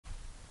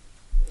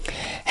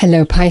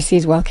Hello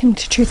Pisces, welcome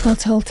to Truth Well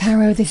Told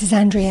Tarot. This is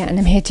Andrea and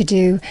I'm here to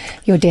do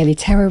your daily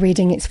tarot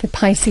reading. It's for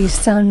Pisces,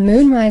 Sun,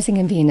 Moon, Rising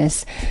and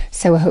Venus.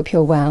 So I hope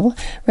you're well.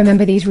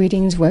 Remember, these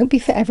readings won't be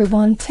for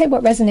everyone. Take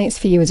what resonates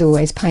for you as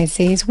always,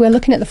 Pisces. We're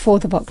looking at the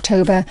 4th of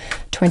October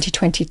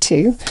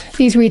 2022.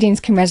 These readings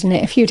can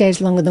resonate a few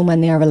days longer than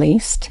when they are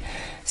released.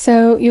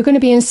 So you're going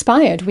to be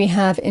inspired. We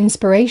have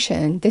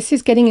inspiration. This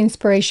is getting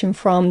inspiration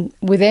from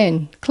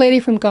within, clearly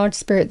from God,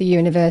 Spirit, the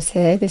universe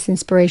here. This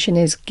inspiration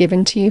is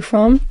given to you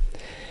from.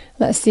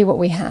 Let's see what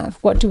we have.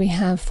 What do we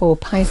have for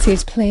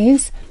Pisces,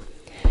 please?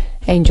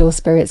 Angel,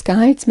 spirits,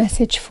 guides,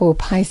 message for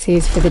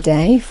Pisces for the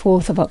day,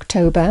 4th of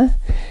October.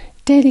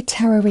 Daily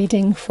tarot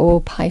reading for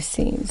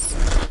Pisces.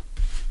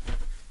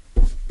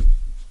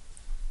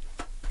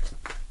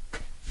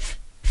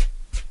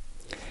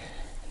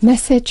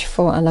 Message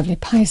for our lovely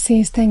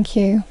Pisces, thank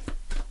you.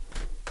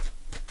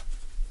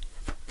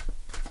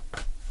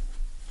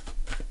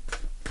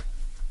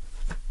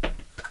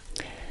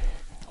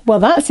 Well,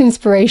 that's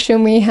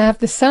inspiration. We have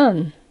the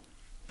sun.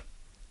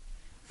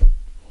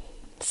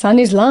 Sun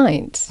is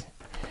light.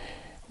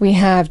 We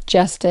have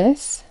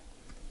justice.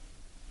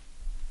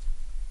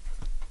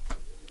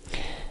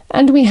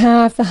 And we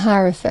have the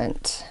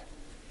Hierophant.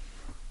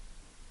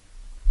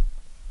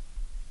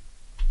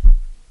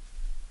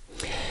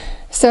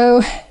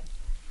 So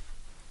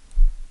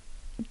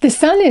the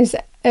sun is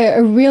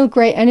a real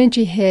great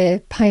energy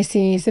here,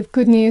 Pisces, of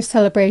good news,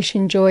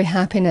 celebration, joy,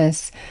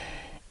 happiness.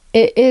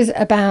 It is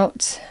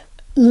about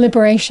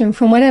liberation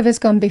from whatever's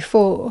gone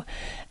before.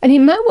 And it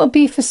might well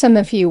be for some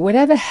of you,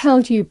 whatever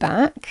held you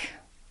back.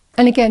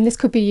 And again, this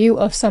could be you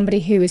or somebody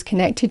who is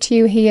connected to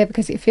you here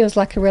because it feels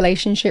like a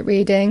relationship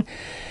reading.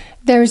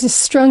 There is a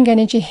strong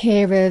energy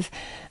here of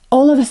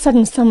all of a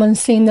sudden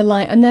someone's seen the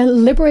light and they're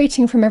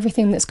liberating from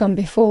everything that's gone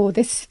before.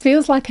 This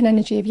feels like an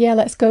energy of, yeah,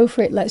 let's go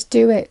for it, let's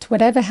do it.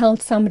 Whatever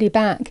held somebody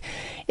back,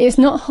 it's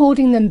not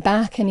holding them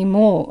back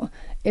anymore.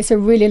 It's a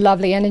really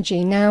lovely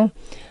energy. Now,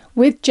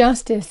 with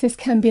justice, this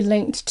can be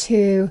linked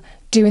to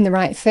doing the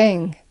right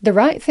thing. The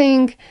right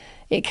thing,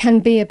 it can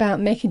be about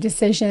making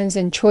decisions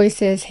and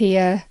choices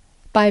here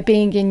by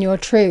being in your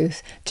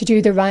truth to do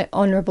the right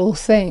honourable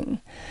thing.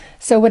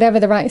 So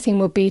whatever the right thing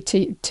will be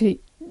to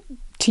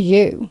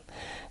you.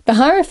 The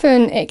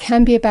Hierophant, it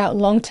can be about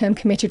long-term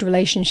committed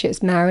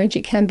relationships, marriage.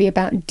 It can be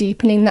about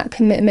deepening that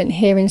commitment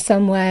here in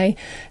some way.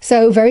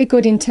 So very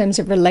good in terms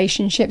of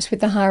relationships with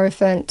the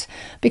Hierophant,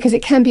 because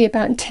it can be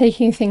about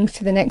taking things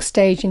to the next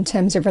stage in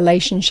terms of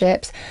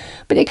relationships.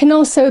 But it can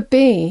also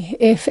be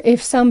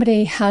if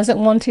somebody hasn't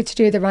wanted to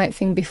do the right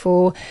thing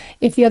before,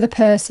 if the other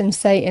person,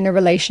 say in a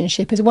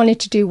relationship, has wanted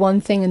to do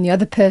one thing and the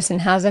other person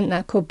hasn't,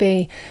 that could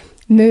be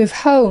move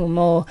home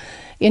or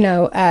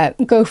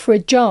go for a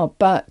job,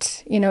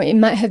 but it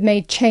might have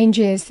made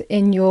changes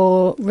in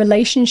your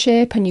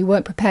relationship and you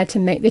weren't prepared to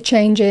make the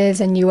changes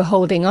and you were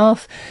holding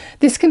off.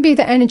 This can be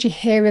the energy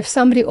here of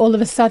somebody all of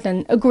a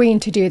sudden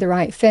agreeing to do the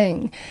right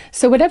thing.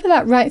 So whatever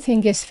that right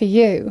thing is for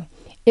you,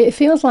 it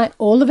feels like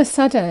all of a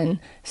sudden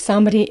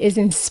somebody is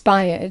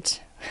inspired.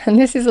 And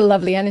this is a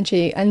lovely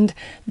energy, and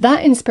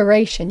that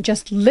inspiration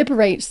just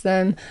liberates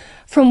them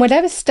from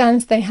whatever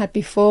stance they had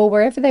before,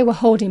 wherever they were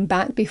holding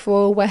back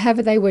before,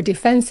 wherever they were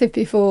defensive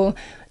before.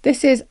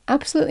 This is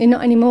absolutely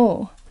not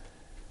anymore.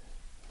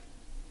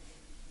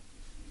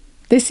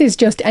 This is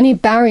just any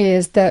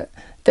barriers that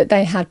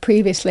they had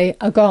previously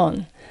are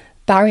gone.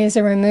 Barriers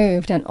are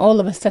removed, and all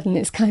of a sudden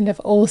it's kind of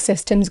all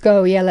systems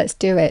go. Yeah, let's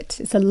do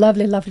it. It's a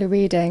lovely, lovely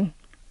reading.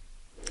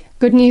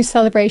 Good news,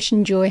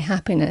 celebration, joy,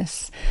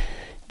 happiness.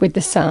 With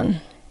the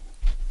sun.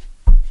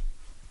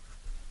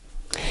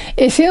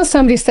 It feels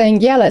somebody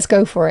saying, yeah, let's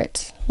go for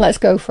it. Let's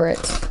go for it.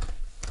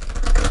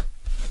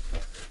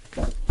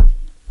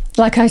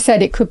 Like I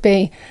said, it could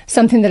be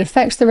something that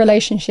affects the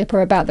relationship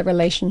or about the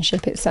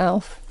relationship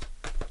itself.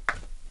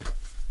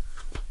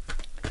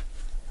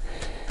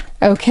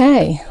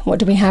 Okay, what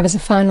do we have as a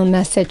final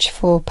message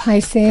for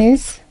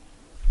Pisces?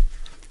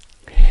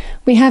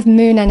 We have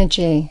moon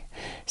energy.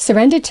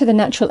 Surrender to the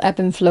natural ebb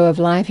and flow of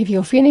life. If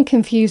you're feeling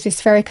confused,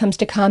 this fairy comes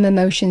to calm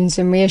emotions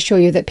and reassure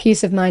you that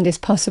peace of mind is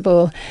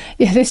possible.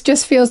 Yeah, this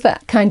just feels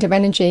that kind of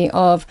energy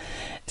of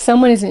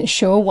someone isn't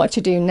sure what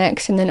to do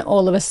next, and then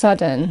all of a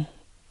sudden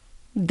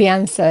the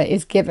answer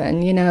is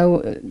given.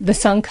 The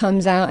sun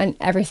comes out and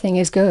everything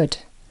is good.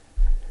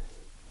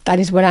 That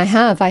is what I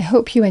have. I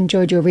hope you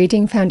enjoyed your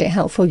reading, found it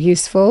helpful,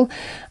 useful.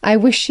 I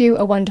wish you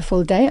a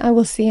wonderful day. I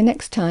will see you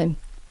next time.